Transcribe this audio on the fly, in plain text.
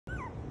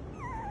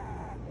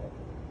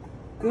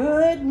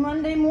Good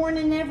Monday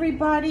morning,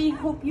 everybody.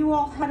 Hope you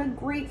all had a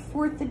great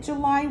 4th of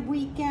July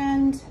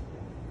weekend.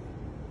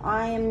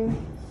 I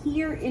am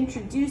here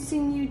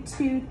introducing you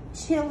to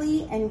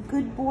Chili and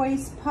Good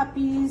Boy's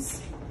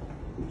puppies.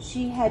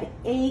 She had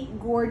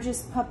 8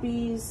 gorgeous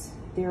puppies.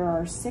 There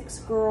are 6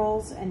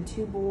 girls and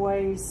 2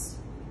 boys.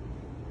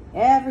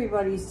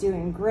 Everybody's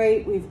doing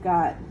great. We've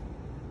got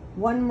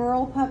 1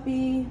 Merle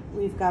puppy.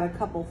 We've got a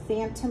couple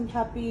Phantom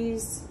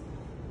puppies.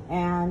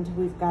 And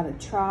we've got a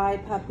Tri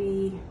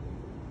puppy.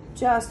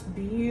 Just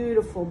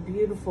beautiful,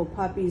 beautiful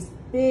puppies.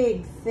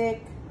 Big,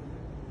 thick,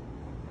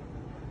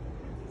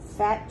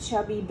 fat,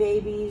 chubby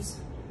babies.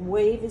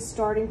 Wave is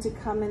starting to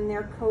come in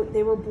their coat.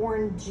 They were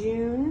born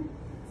June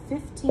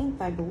 15th,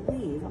 I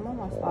believe. I'm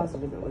almost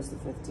positive it was the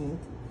 15th.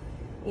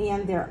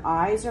 And their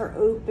eyes are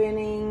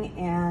opening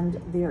and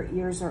their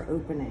ears are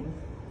opening.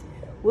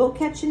 We'll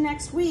catch you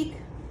next week.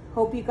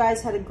 Hope you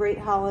guys had a great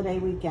holiday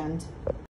weekend.